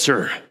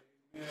answer.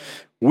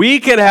 We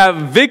can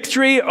have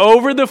victory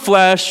over the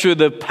flesh through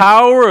the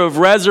power of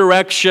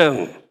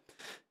resurrection.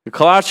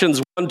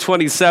 Colossians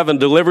 1:27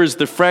 delivers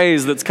the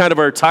phrase that's kind of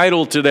our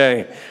title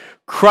today.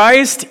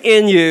 Christ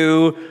in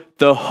you,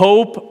 the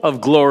hope of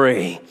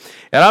glory.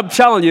 And I'm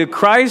telling you,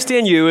 Christ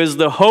in you is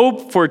the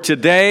hope for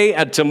today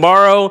and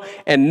tomorrow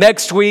and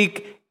next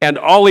week and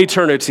all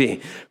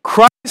eternity.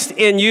 Christ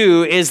in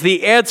you is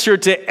the answer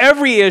to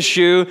every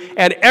issue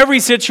and every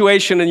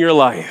situation in your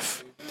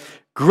life.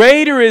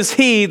 Greater is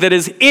he that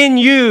is in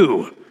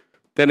you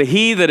than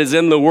he that is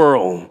in the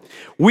world.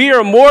 We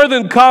are more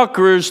than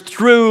conquerors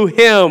through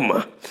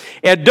him.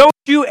 And don't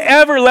you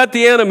ever let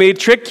the enemy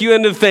trick you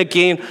into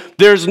thinking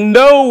there's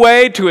no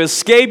way to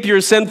escape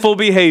your sinful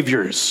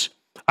behaviors.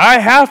 I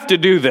have to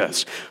do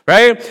this,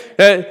 right?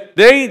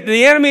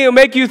 The enemy will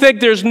make you think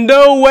there's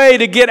no way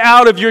to get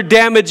out of your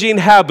damaging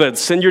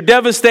habits and your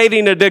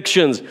devastating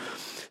addictions.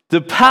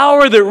 The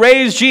power that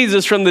raised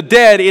Jesus from the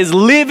dead is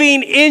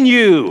living in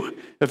you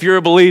if you're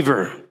a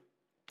believer.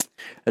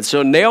 And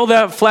so nail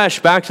that flesh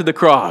back to the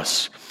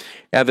cross,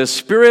 and the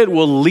Spirit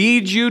will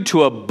lead you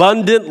to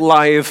abundant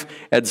life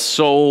and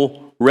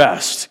soul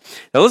rest.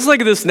 Now let's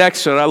look at this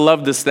next one. I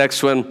love this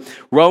next one.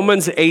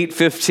 Romans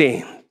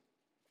 8:15.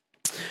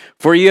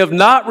 For you have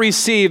not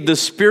received the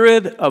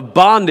spirit of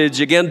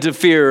bondage again to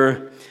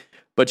fear,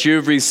 but you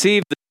have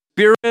received the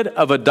spirit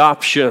of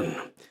adoption,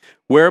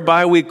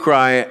 whereby we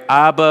cry,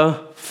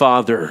 Abba,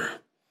 Father.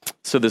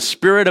 So the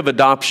spirit of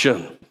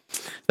adoption.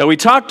 Now we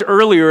talked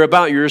earlier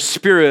about your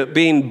spirit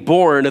being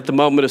born at the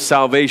moment of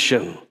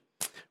salvation.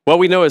 What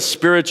we know as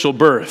spiritual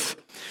birth.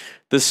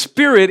 The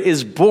spirit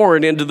is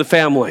born into the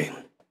family.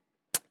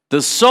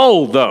 The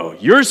soul, though,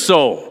 your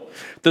soul,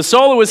 the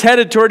soul that was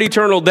headed toward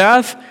eternal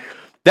death,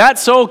 that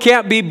soul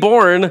can't be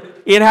born.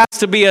 It has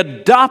to be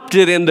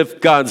adopted into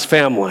God's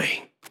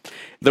family.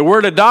 The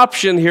word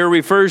adoption here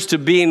refers to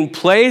being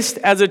placed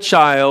as a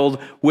child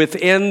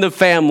within the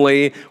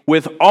family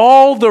with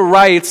all the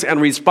rights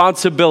and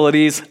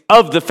responsibilities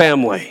of the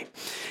family.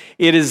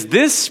 It is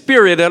this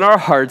spirit in our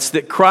hearts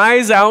that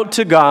cries out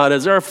to God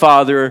as our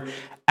Father,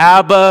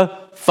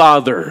 Abba,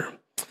 Father.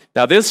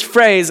 Now this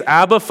phrase,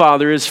 Abba,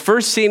 Father, is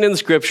first seen in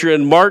Scripture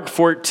in Mark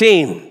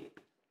 14.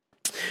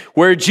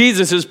 Where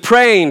Jesus is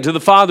praying to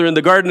the Father in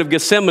the Garden of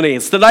Gethsemane.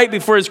 It's the night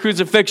before his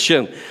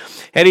crucifixion.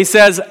 And he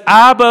says,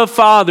 Abba,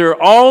 Father,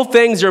 all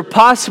things are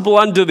possible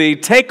unto thee.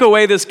 Take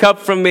away this cup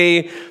from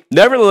me.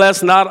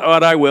 Nevertheless, not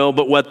what I will,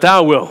 but what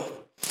thou wilt.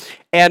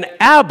 And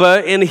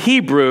Abba in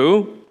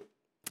Hebrew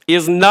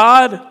is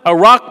not a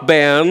rock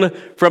band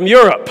from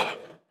Europe,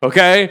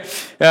 okay?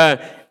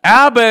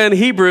 Abba in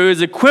Hebrew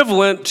is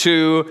equivalent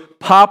to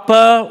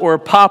Papa or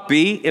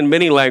Papi in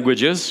many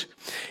languages.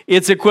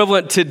 It's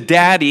equivalent to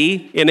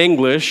daddy in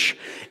English.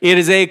 It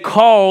is a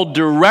call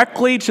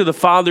directly to the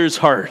Father's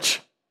heart.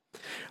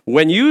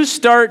 When you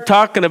start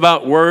talking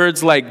about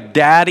words like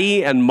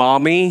daddy and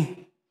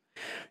mommy,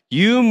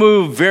 you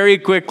move very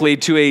quickly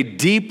to a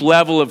deep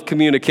level of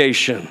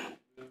communication.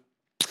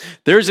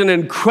 There's an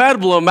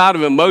incredible amount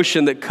of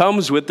emotion that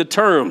comes with the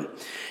term.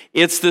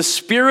 It's the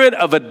spirit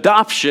of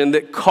adoption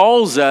that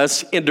calls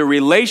us into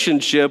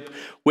relationship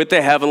with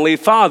the Heavenly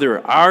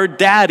Father, our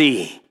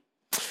daddy.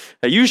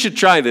 Now, you should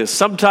try this.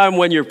 Sometime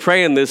when you're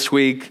praying this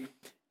week,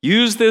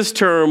 use this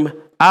term,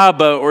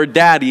 Abba or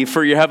Daddy,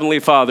 for your Heavenly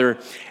Father,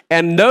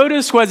 and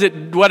notice what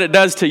it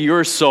does to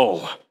your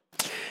soul.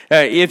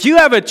 If you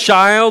have a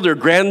child or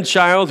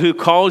grandchild who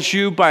calls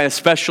you by a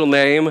special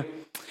name,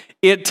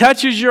 it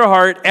touches your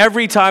heart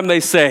every time they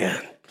say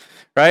it,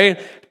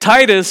 right?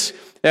 Titus,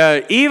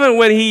 even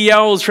when he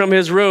yells from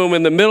his room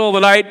in the middle of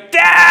the night,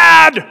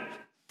 Dad,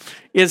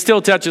 it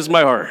still touches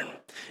my heart.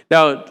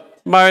 Now,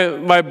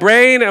 my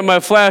brain and my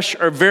flesh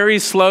are very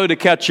slow to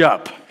catch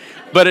up,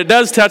 but it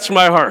does touch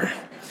my heart,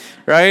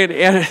 right?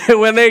 And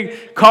when they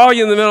call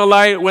you in the middle of the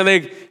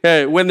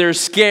night, when they're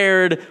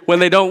scared, when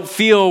they don't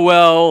feel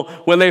well,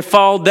 when they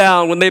fall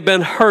down, when they've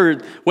been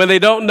hurt, when they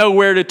don't know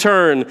where to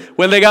turn,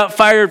 when they got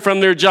fired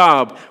from their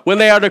job, when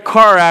they had a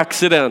car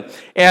accident,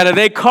 and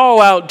they call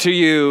out to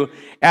you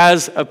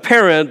as a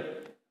parent,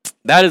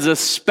 that is a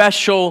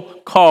special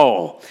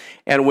call.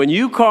 And when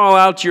you call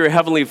out to your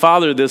Heavenly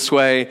Father this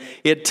way,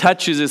 it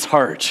touches his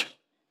heart,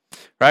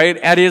 right?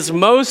 At his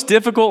most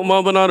difficult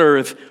moment on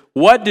earth,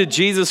 what did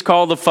Jesus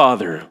call the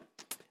Father?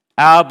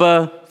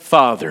 Abba,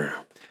 Father.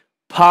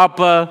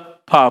 Papa,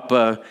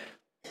 Papa.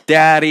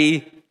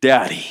 Daddy,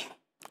 Daddy,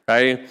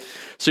 right?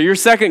 So your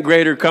second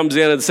grader comes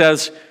in and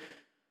says,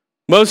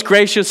 most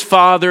gracious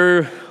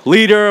Father,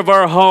 leader of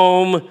our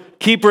home,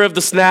 keeper of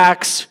the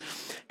snacks,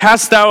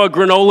 hast thou a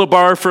granola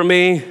bar for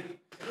me?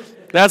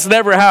 That's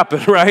never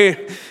happened,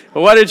 right?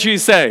 What did she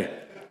say?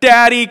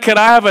 Daddy, can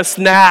I have a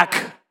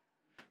snack?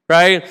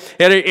 Right?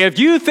 And if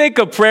you think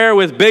a prayer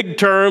with big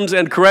terms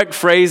and correct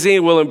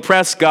phrasing will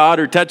impress God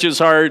or touch his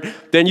heart,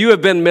 then you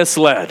have been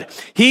misled.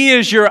 He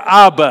is your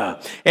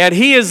Abba, and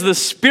he is the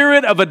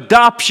spirit of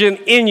adoption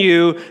in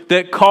you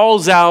that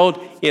calls out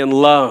in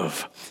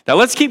love. Now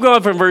let's keep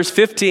going from verse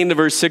 15 to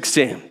verse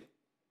 16.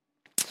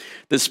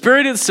 The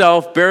Spirit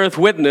itself beareth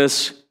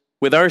witness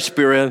with our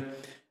spirit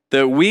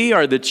that we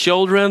are the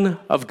children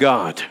of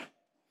God.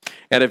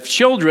 And if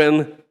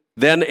children,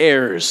 then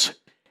heirs,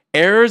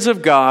 heirs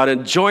of God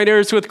and joint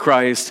heirs with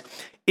Christ,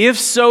 if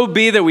so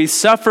be that we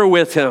suffer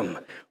with him,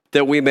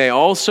 that we may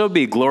also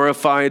be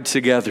glorified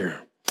together.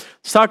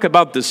 Let's talk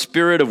about the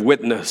spirit of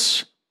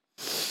witness.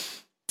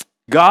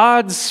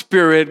 God's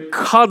Spirit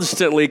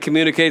constantly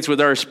communicates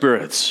with our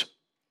spirits.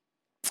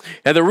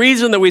 And the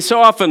reason that we so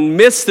often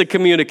miss the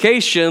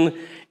communication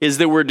is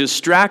that we're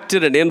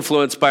distracted and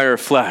influenced by our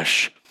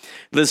flesh.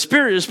 The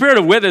spirit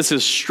of witness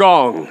is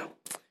strong.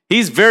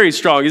 He's very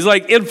strong. He's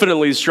like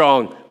infinitely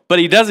strong, but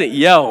he doesn't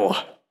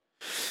yell.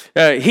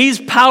 He's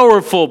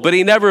powerful, but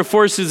he never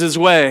forces his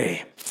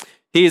way.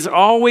 He is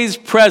always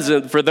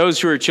present for those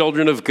who are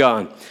children of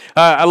God.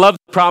 I love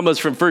the promise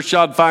from 1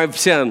 John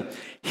 5:10.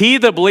 He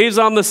that believes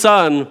on the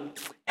Son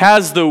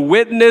has the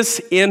witness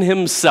in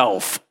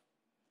himself.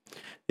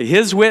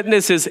 His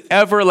witness is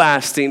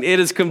everlasting. It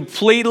is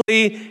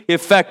completely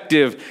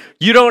effective.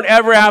 You don't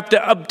ever have to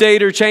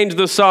update or change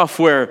the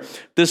software.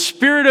 The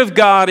Spirit of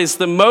God is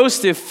the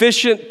most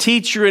efficient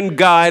teacher and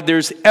guide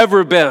there's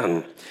ever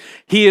been.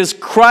 He is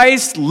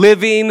Christ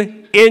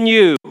living in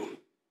you.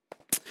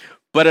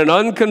 But an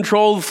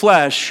uncontrolled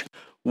flesh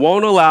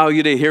won't allow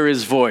you to hear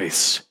his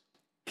voice.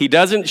 He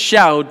doesn't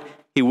shout,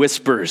 he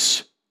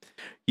whispers.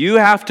 You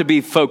have to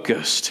be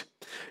focused.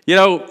 You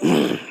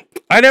know,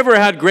 I never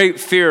had great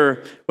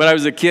fear when I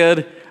was a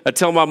kid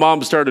until my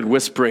mom started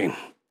whispering.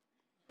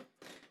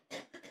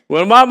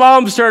 When my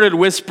mom started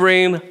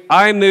whispering,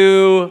 I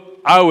knew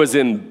I was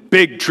in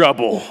big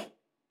trouble,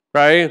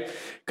 right?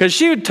 Because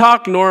she would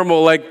talk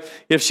normal, like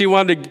if she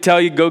wanted to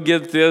tell you, go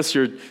get this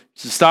or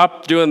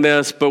stop doing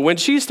this. But when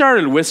she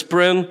started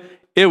whispering,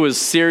 it was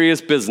serious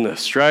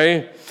business,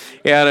 right?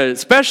 And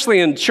especially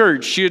in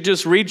church, she would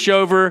just reach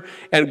over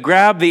and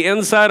grab the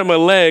inside of my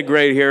leg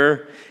right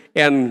here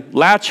and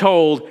latch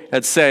hold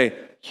and say,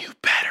 you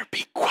better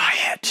be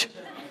quiet.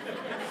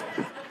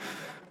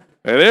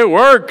 And it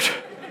worked,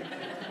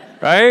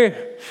 right?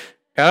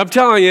 And I'm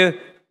telling you,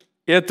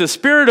 if the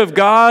Spirit of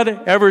God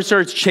ever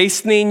starts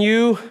chastening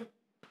you,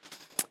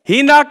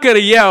 he's not going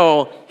to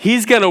yell,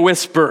 he's going to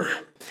whisper.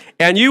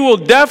 And you will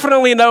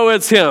definitely know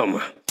it's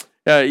him.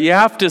 You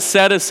have to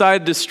set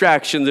aside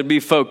distractions and be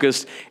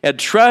focused and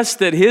trust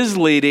that his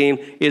leading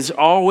is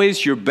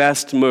always your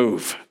best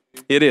move.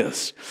 It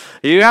is.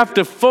 You have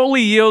to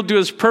fully yield to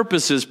his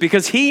purposes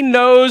because he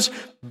knows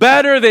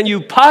better than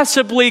you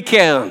possibly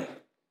can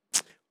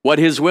what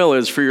his will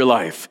is for your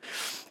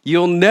life.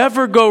 You'll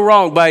never go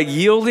wrong by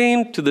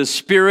yielding to the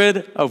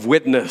Spirit of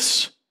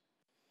witness.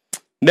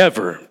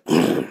 Never.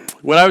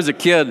 When I was a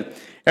kid,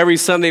 every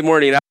Sunday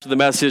morning after the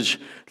message,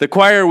 the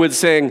choir would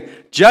sing,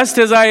 just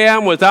as I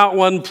am without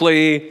one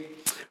plea,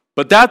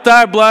 but that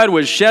thy blood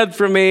was shed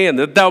for me, and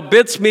that thou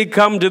bidst me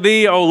come to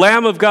thee, O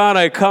Lamb of God,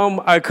 I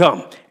come, I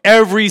come.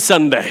 Every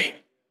Sunday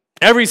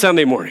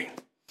morning.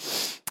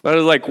 I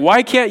was like,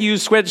 why can't you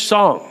switch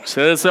songs?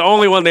 And it's the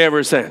only one they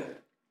ever sang.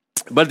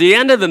 But at the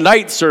end of the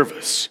night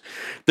service,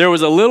 there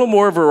was a little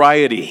more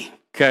variety.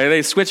 Okay,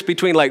 they switched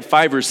between like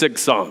 5 or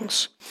 6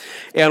 songs.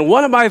 And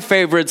one of my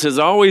favorites has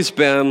always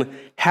been,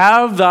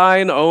 have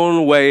thine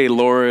own way,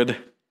 Lord,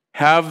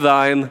 have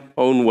thine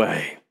own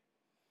way.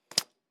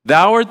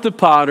 Thou art the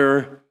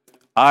potter,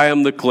 I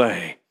am the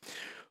clay.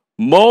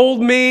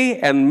 Mold me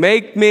and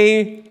make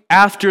me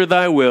after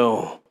thy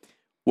will,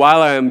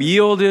 while I'm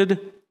waiting,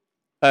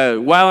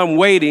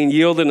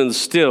 yielded and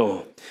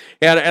still.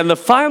 And the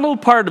final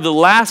part of the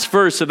last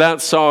verse of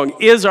that song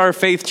is our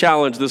faith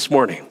challenge this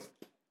morning.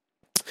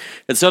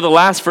 And so the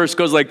last verse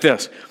goes like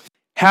this.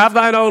 Have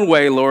thine own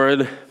way,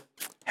 Lord,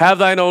 have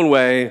thine own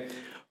way.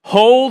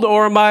 Hold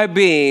o'er my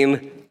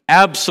being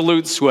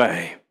absolute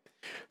sway.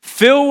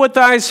 Fill with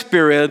thy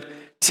Spirit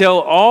till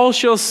all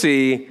shall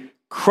see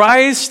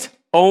Christ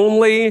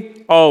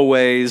only,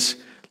 always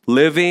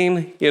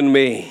living in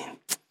me.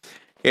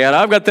 And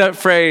I've got that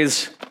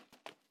phrase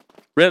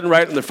written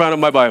right in the front of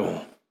my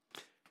Bible.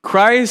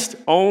 Christ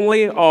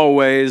only,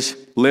 always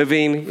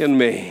living in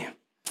me.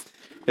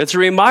 It's a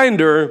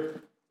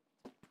reminder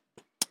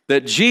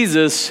that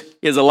Jesus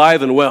is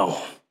alive and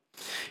well.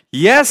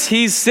 Yes,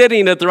 he's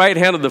sitting at the right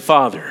hand of the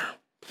Father,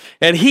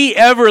 and he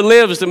ever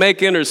lives to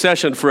make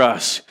intercession for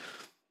us.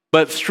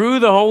 But through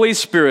the Holy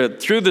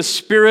Spirit, through the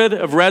Spirit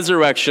of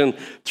resurrection,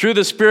 through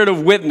the Spirit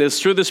of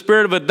witness, through the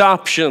Spirit of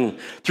adoption,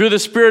 through the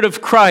Spirit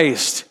of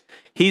Christ,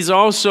 he's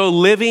also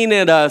living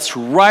in us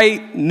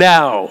right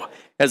now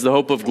as the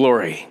hope of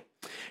glory.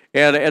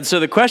 And so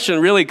the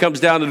question really comes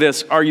down to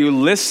this. Are you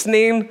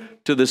listening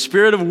to the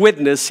Spirit of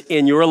witness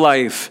in your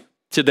life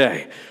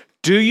today?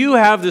 Do you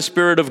have the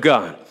Spirit of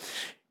God?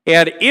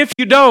 And if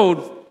you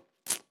don't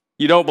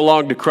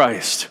belong to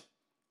Christ.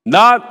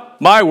 Not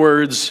my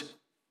words,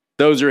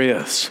 those are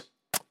his.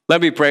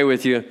 Let me pray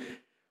with you.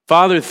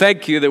 Father,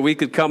 thank you that we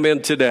could come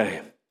in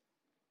today.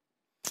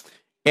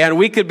 And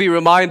we could be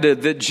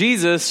reminded that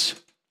Jesus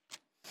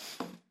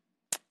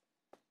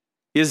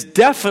is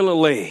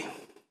definitely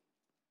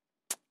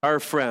our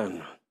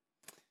friend.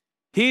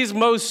 He's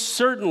most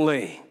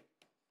certainly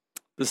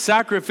the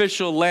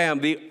sacrificial lamb,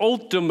 the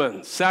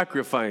ultimate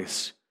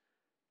sacrifice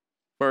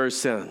for our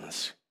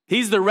sins.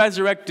 He's the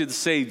resurrected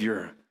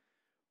Savior.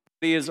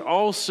 He is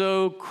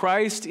also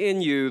Christ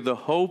in you, the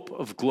hope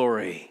of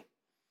glory.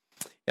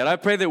 And I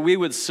pray that we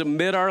would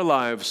submit our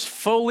lives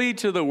fully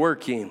to the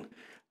working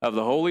of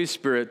the Holy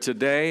Spirit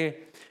today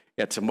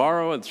Yet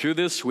tomorrow and through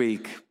this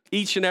week,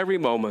 each and every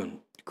moment,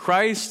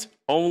 Christ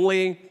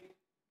only,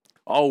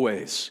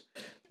 always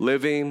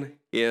living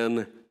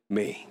in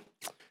me.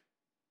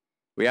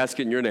 We ask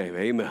in your name,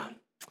 amen.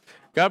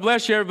 God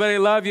bless you, everybody.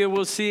 Love you.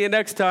 We'll see you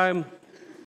next time.